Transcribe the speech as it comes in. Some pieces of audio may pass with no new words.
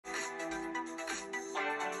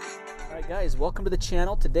Alright guys, welcome to the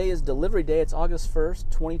channel. Today is delivery day. It's August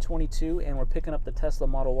 1st, 2022, and we're picking up the Tesla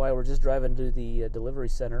Model Y. We're just driving to the delivery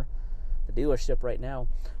center, the dealership right now.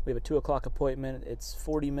 We have a 2 o'clock appointment. It's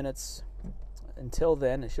 40 minutes until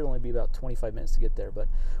then. It should only be about 25 minutes to get there, but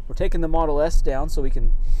we're taking the Model S down so we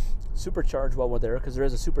can supercharge while we're there, because there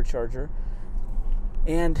is a supercharger.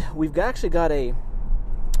 And we've actually got a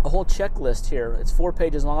whole checklist here. It's 4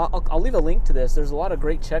 pages long. I'll leave a link to this. There's a lot of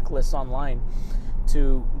great checklists online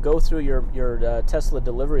to go through your Tesla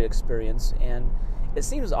delivery experience, and it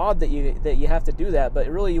seems odd that you have to do that, but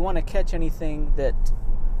really you want to catch anything that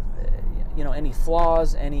any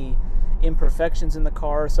flaws, any imperfections in the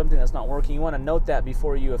car, something that's not working. You want to note that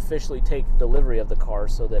before you officially take delivery of the car,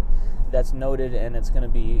 so that that's noted and it's going to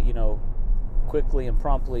be quickly and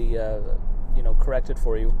promptly corrected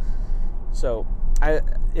for you. So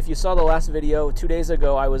if you saw the last video 2 days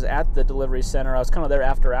ago, I was at the delivery center. I was kind of there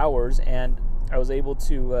after hours, and I was able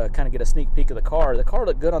to kind of get a sneak peek of the car. The car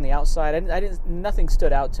looked good on the outside. Nothing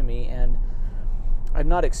stood out to me, and I'm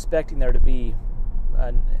not expecting there to be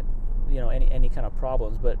any kind of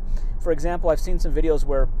problems. But for example, I've seen some videos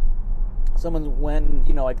where someone, when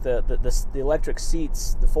like the electric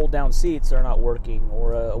seats, the fold down seats are not working,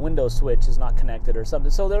 or a window switch is not connected or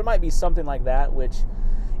something. So there might be something like that, which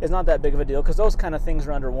is not that big of a deal, because those kind of things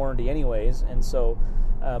are under warranty anyways. And so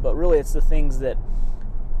but really it's the things that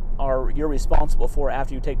you're responsible for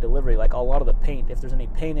after you take delivery, like a lot of the paint, if there's any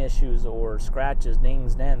paint issues or scratches,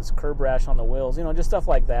 dings, dents, curb rash on the wheels, just stuff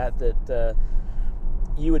like that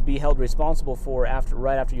you would be held responsible for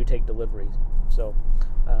right after you take delivery. So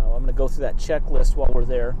I'm going to go through that checklist while we're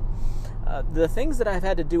there. The things that I've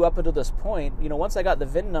had to do up until this point, once I got the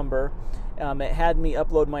VIN number, it had me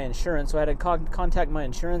upload my insurance, so I had to contact my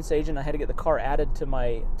insurance agent. I had to get the car added to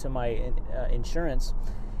my insurance.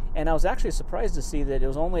 And I was actually surprised to see that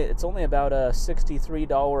it's only about a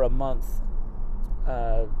 $63 a month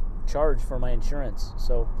charge for my insurance.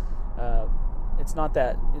 So it's not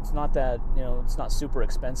super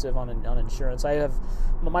expensive on insurance.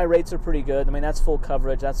 My rates are pretty good. I mean, that's full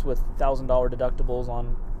coverage. That's with $1,000 deductibles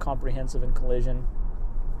on comprehensive and collision.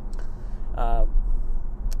 And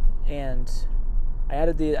I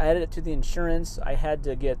added it to the insurance. I had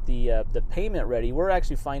to get the payment ready. We're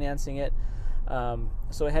actually financing it.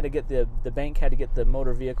 So I had to get the bank had to get the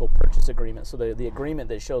motor vehicle purchase agreement. So the agreement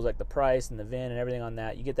that shows like the price and the VIN and everything on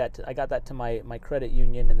that. You get that. I got that to my credit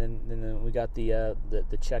union, and then we got the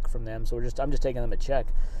check from them. So I'm just taking them a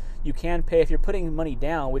check. You can pay if you're putting money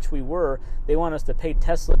down, which we were. They want us to pay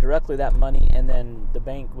Tesla directly that money, and then the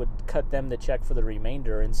bank would cut them the check for the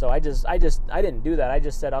remainder. And so I didn't do that. I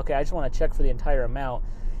just said, okay, I just want a check for the entire amount,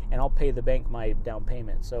 and I'll pay the bank my down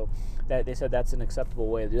payment. So they said that's an acceptable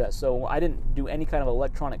way to do that. So I didn't do any kind of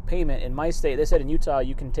electronic payment. In my state, they said in Utah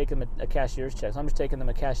you can take them a cashier's check. So I'm just taking them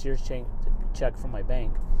a cashier's check from my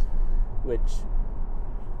bank, which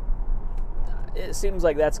it seems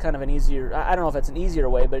like that's kind of an easier. I don't know if it's an easier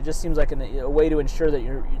way, but it just seems like a way to ensure that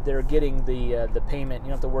they're getting the payment. You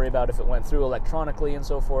don't have to worry about if it went through electronically and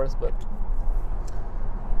so forth. But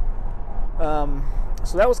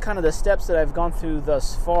so that was kind of the steps that I've gone through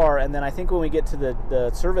thus far. And then I think when we get to the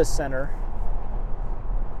service center,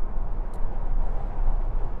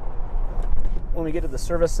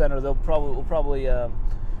 we'll probably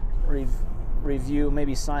review,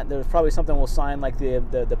 maybe sign. There's probably something we'll sign, like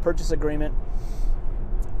the purchase agreement,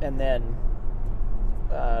 and then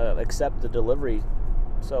accept the delivery.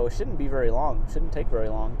 So it shouldn't be very long. It shouldn't take very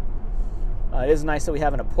long. It is nice that we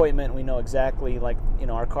have an appointment. We know exactly,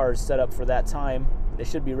 our car is set up for that time. They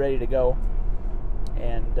should be ready to go.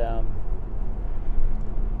 And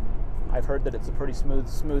I've heard that it's a pretty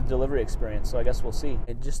smooth delivery experience, so I guess we'll see.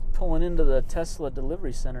 And just pulling into the Tesla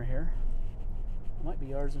delivery center here. Might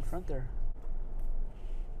be ours in front there.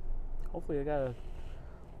 Hopefully we got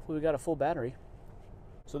a full battery.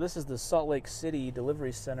 So this is the Salt Lake City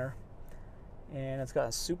delivery center, and it's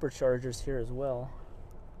got superchargers here as well.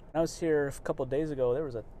 When I was here a couple of days ago, there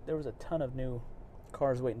was a ton of new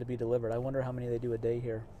cars waiting to be delivered. I wonder how many they do a day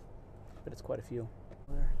here, but it's quite a few.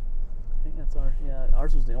 There, I think that's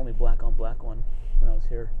ours was the only black on black one when I was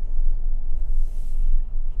here.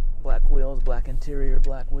 Black wheels, black interior,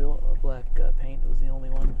 black paint was the only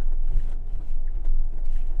one.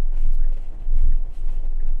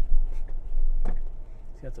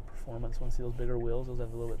 See, that's a performance. Want to see those bigger wheels? Those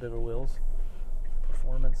have a little bit bigger wheels.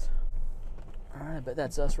 Performance. All right, but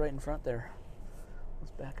that's us right in front there.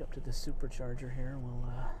 Let's back up to the supercharger here, and we'll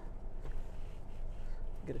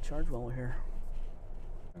get a charge while we're here.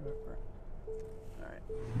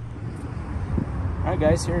 All right,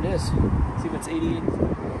 guys, here it is. See if it's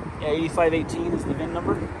 8518 is the VIN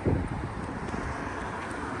number.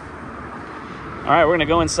 All right, we're gonna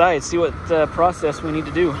go inside, see what process we need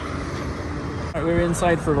to do. All right, we were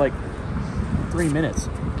inside for like 3 minutes.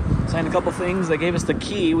 Signed a couple things. They gave us the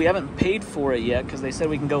key. We haven't paid for it yet because they said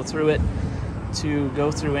we can go through it to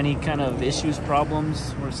go through any kind of issues,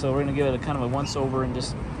 problems. So we're gonna give it a kind of a once over and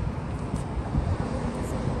just,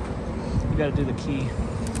 you gotta do the key.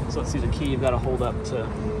 So let's see, the key you've gotta hold up to,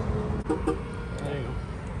 there you go.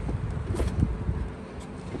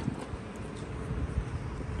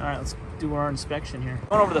 All right, let's do our inspection here.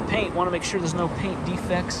 Going over the paint, want to make sure there's no paint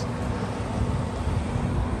defects,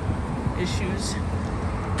 issues.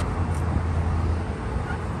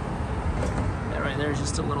 That right there is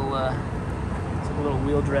just a little, it's like a little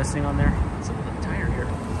wheel dressing on there. It's a little tire here.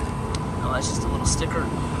 No, that's just a little sticker.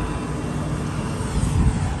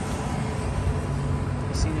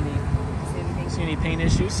 You seen any paint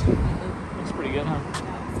issues? Looks pretty good, huh?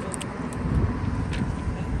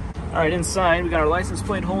 All right, inside we got our license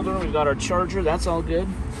plate holder, we've got our charger, that's all good.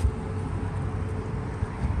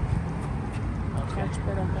 Okay. Charge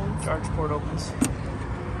port opens. Charge port opens.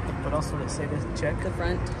 What else would it say to check? The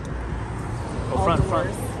front. Oh, all front.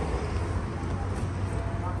 doors.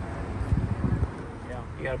 Yeah,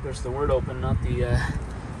 you gotta push the word open, not the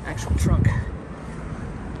actual trunk.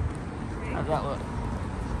 How's that look?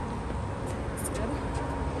 It's good.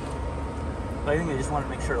 But I think they just want to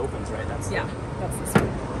make sure it opens, right? That's Yeah, that's this one.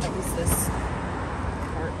 At least this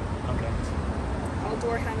part. Okay. All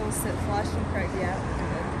door handles sit flush and correct. Yeah,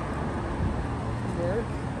 good. Work.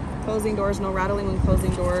 Closing doors, no rattling when closing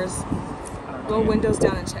doors. Roll windows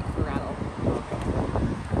down and check for rattle.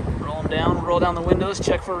 Roll them down, roll down the windows,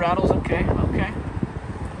 check for rattles. Okay, okay.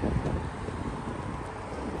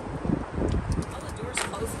 All the doors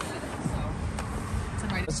close good,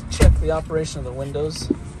 so. Let's check the operation of the windows.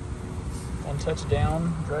 One touch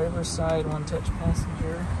down, driver's side, one touch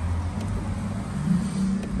passenger.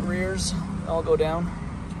 Rears, all go down.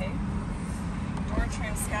 Okay. Door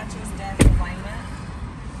trim, scratches, dents, alignment.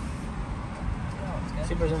 Oh,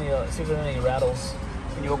 See if there's any rattles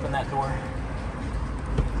when you open that door.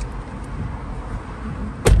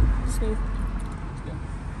 Smooth.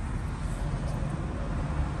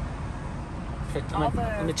 Okay,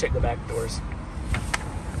 let me check the back doors.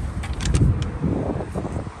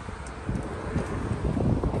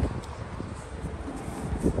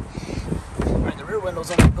 Alright, the rear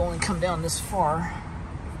windows only come down this far,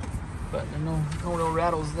 but there are no real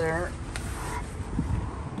rattles there.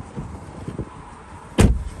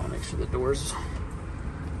 Just want to make sure the doors.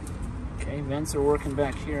 Okay, vents are working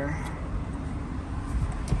back here.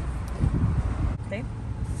 Okay.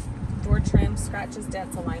 Door trim, scratches,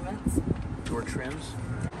 dents, alignments. Door trims.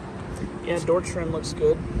 Yeah, door trim looks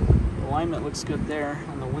good. Alignment looks good there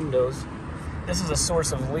on the windows. This is a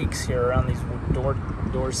source of leaks here around these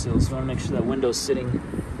door seals. So you want to make sure that window's sitting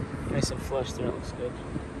nice and flush there. It looks good.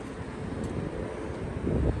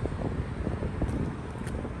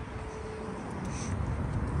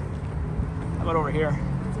 How about over here?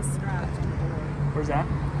 There's a scratch on the door. Where's that?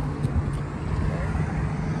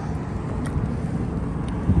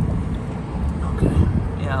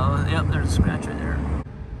 Okay. Yeah, yep, there's a scratch right there.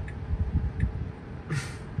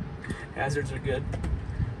 Hazards are good.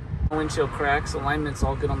 Windshield cracks, alignment's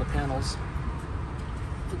all good on the panels.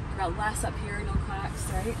 The glass up here, no cracks,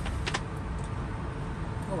 right?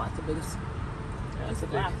 Oh, that's the biggest. Yeah, it's a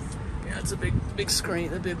big. glass. Yeah, it's a big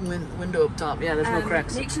screen, a big window up top. Yeah, there's no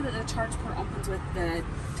cracks. Make sure that the charge port opens with the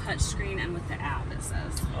touch screen and with the app. It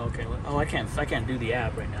says. Okay. Oh, I can't do the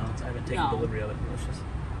app right now. I haven't taken delivery of it. Let's just.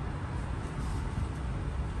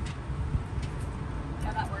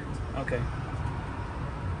 Yeah, that worked. Okay.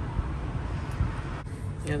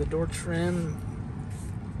 Yeah, the door trim,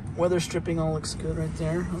 weather stripping all looks good right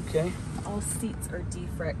there. Okay. All seats are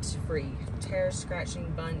defect free. Tear,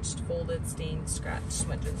 scratching, bunched, folded, stained, scratched,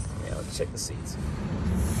 smudges. Yeah, let's check the seats.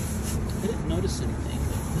 I didn't notice anything,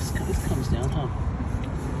 but this comes down, huh?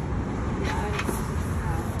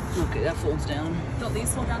 Yeah. Okay, that folds down. Don't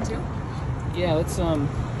these fold down too? Yeah, let's Oh,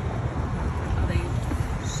 they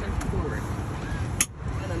shift forward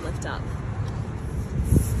and then lift up.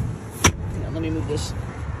 yeah, let me move this.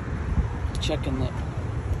 Checking the.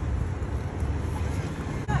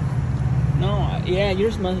 No, yeah, you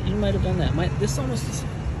might have done that. This almost is.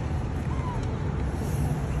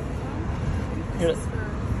 Here,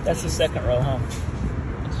 that's the second row, huh?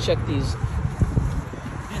 Let's check these.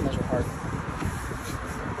 Man, those are hard.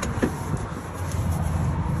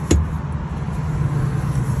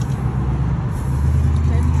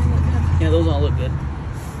 Yeah, those all look good.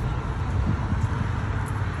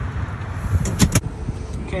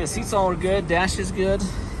 Okay, the seats all are good. Dash is good.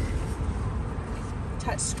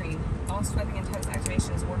 touch screen. All swiping and text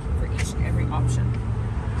activation is working for each and every option.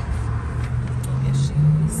 No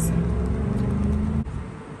issues.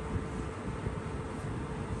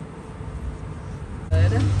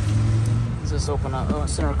 Good. Does this open up? Oh,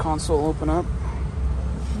 center console open up.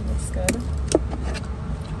 Looks good.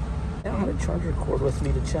 I don't have a charger cord with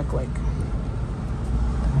me to check, like.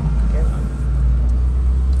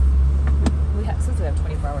 Since we have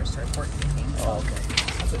 24 hours to report anything. So Oh, okay.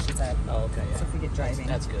 that's what she said. Oh, okay, yeah. So if we get driving.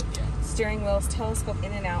 That's good, yeah. Steering wheels telescope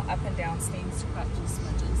in and out, up and down, stains, scratches,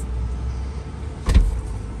 smudges.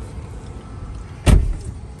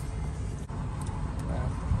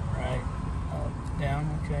 Right, up,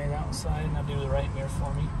 down, okay, that was side. Now do the right mirror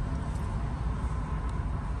for me.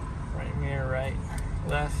 Right mirror, right,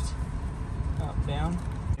 left, up, down,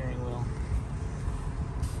 steering wheel.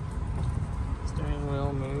 Steering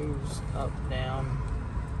wheel moves up, down,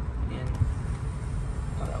 in.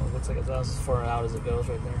 Oh, that looks like it's as far out as it goes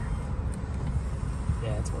right there.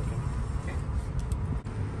 Yeah, it's working. Okay.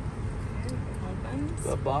 Opens.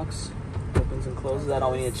 Glove box opens and closes. Is that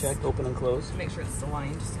all we need to check? Open and close. Make sure it's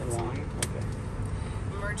aligned. And line. Okay.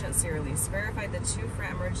 Emergency release. Verify the two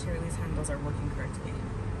front emergency release handles are working correctly.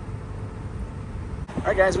 All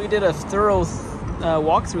right, guys, we did a thorough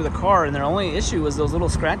walk through the car, and their only issue was those little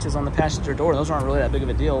scratches on the passenger door. Those aren't really that big of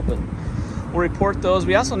a deal, but we'll report those.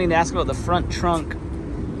 We also need to ask about the front trunk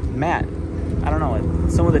mat. I don't know.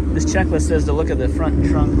 Some of this checklist says to look at the front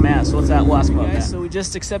trunk mat, so we'll ask about that. So we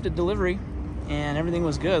just accepted delivery, and everything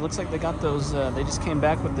was good. Looks like they got those. They just came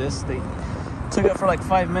back with this. They took it for like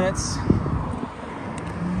 5 minutes,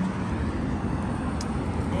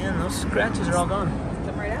 and those scratches are all gone.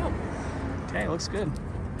 Come right out. Okay, looks good.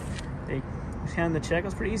 They handed the check. It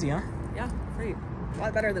was pretty easy, huh? Yeah, great. A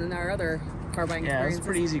lot better than our other car buying Yeah, experiences. it's a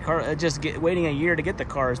pretty easy car. Waiting a year to get the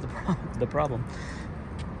car is the problem.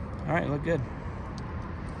 All right, look good.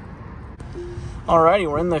 Alrighty,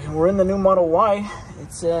 we're in the new Model Y.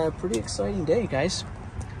 It's a pretty exciting day, guys.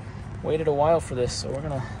 Waited a while for this, so we're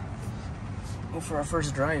gonna go for our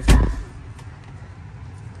first drive.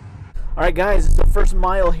 All right, guys, it's the first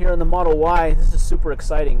mile here in the Model Y. This is super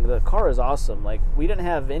exciting. The car is awesome. Like, we didn't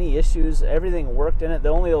have any issues. Everything worked in it. The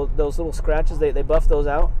only those little scratches, they buffed those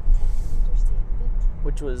out,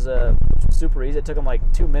 which was super easy. It took them like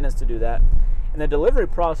 2 minutes to do that. And the delivery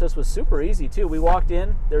process was super easy too. We walked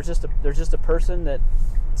in. There's just a person that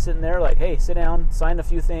sitting there like, hey, sit down, sign a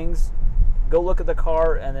few things, go look at the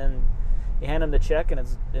car, and then you hand them the check and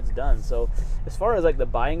it's done. So as far as like the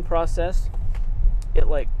buying process, it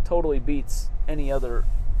like totally beats any other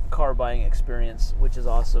car buying experience, which is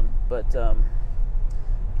awesome. But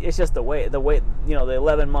it's just the wait, you know, the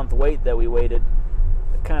 11-month wait that we waited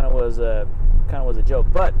kind of was a joke.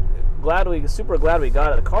 But super glad we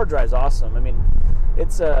got it. The car drives awesome. I mean,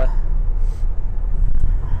 it's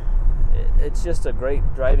just a great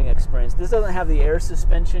driving experience. This doesn't have the air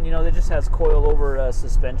suspension, you know, it just has coil over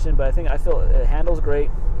suspension, but I feel it handles great,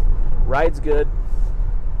 rides good.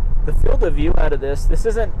 The field of view out of this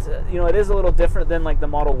isn't, you know, it is a little different than like the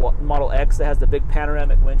Model X that has the big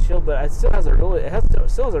panoramic windshield, but it still has a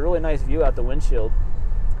really nice view out the windshield.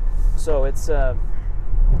 So it's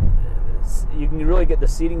you can really get the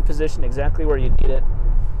seating position exactly where you need it.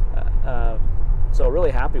 So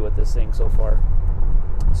really happy with this thing so far.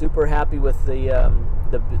 Super happy with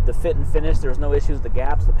the fit and finish. There's no issues with the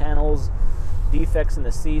gaps, the panels, defects in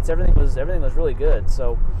the seats. Everything was really good.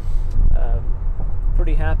 So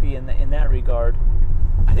pretty happy in that regard.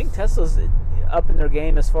 I think Tesla's up in their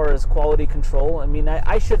game as far as quality control. I mean,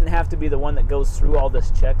 I shouldn't have to be the one that goes through all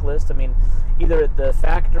this checklist. I mean, either at the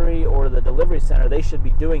factory or the delivery center, they should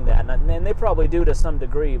be doing that, and they probably do to some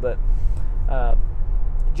degree. But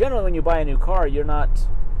generally, when you buy a new car, you're not,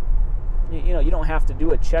 you know, you don't have to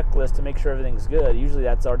do a checklist to make sure everything's good. Usually,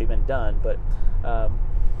 that's already been done. But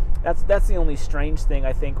that's the only strange thing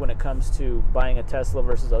I think when it comes to buying a Tesla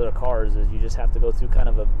versus other cars, is you just have to go through kind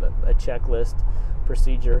of a checklist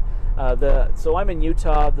procedure. So I'm in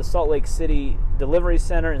Utah. The Salt Lake City delivery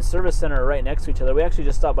center and service center are right next to each other. We actually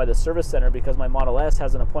just stopped by the service center because my Model S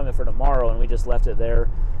has an appointment for tomorrow, and we just left it there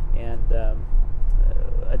and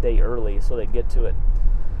a day early so they get to it.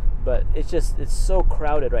 But it's so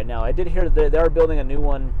crowded right now. I did hear that they are building a new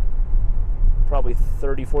one probably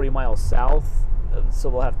 30-40 miles south, so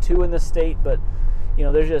we'll have two in the state. But you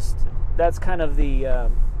know, that's kind of the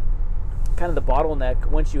bottleneck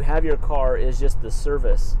once you have your car, is just the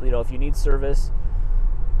service. You know, if you need service,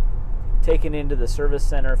 taken into the service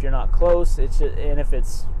center if you're not close. And if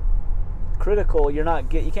it's critical, you can't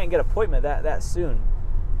get an appointment that soon.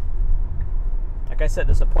 Like I set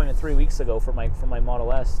this appointment 3 weeks ago for my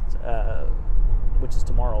Model S, which is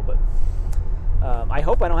tomorrow. But I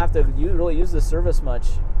hope I don't have to really use the service much.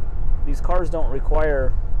 These cars don't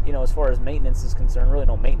require, you know, as far as maintenance is concerned, really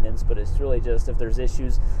no maintenance, but it's really just if there's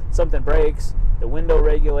issues, something breaks, the window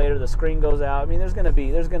regulator, the screen goes out. I mean, there's gonna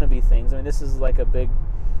be things. I mean, this is like a big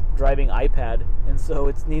driving iPad, and so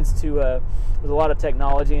it needs to. There's a lot of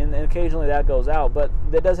technology, and occasionally that goes out, but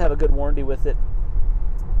it does have a good warranty with it.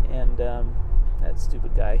 And that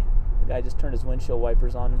stupid guy, the guy just turned his windshield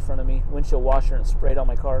wipers on in front of me, windshield washer, and sprayed on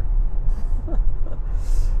my car.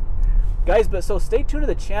 Guys, but so stay tuned to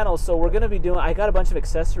the channel. So we're going to be doing, I got a bunch of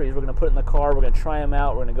accessories we're going to put in the car. We're going to try them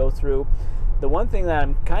out. We're going to go through. The one thing that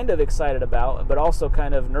I'm kind of excited about, but also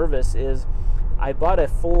kind of nervous, is I bought a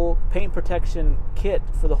full paint protection kit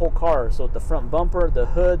for the whole car. So the front bumper, the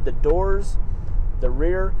hood, the doors, the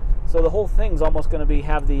rear. So the whole thing's almost going to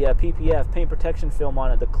have the PPF, paint protection film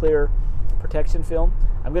on it, the clear protection film.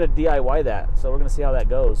 I'm going to DIY that. So we're going to see how that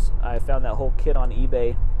goes. I found that whole kit on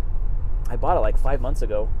eBay. I bought it like 5 months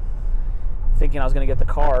ago, thinking I was going to get the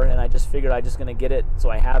car, and I just figured I'm just going to get it so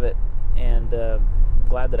I have it, and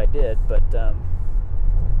glad that I did. But I'm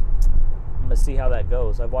going to see how that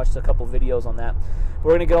goes. I've watched a couple videos on that.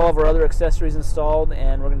 We're going to get all of our other accessories installed,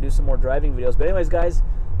 and we're going to do some more driving videos. But anyways, guys,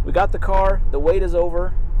 we got the car. The wait is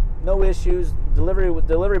over. No issues.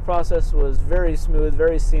 Delivery process was very smooth,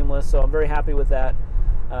 very seamless, so I'm very happy with that.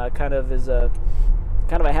 Kind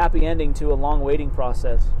of a happy ending to a long waiting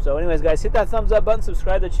process. So anyways, guys, hit that thumbs up button,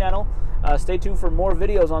 subscribe to the channel. Stay tuned for more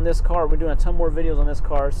videos on this car. We're doing a ton more videos on this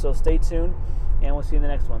car, so stay tuned, and we'll see you in the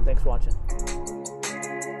next one. Thanks for watching.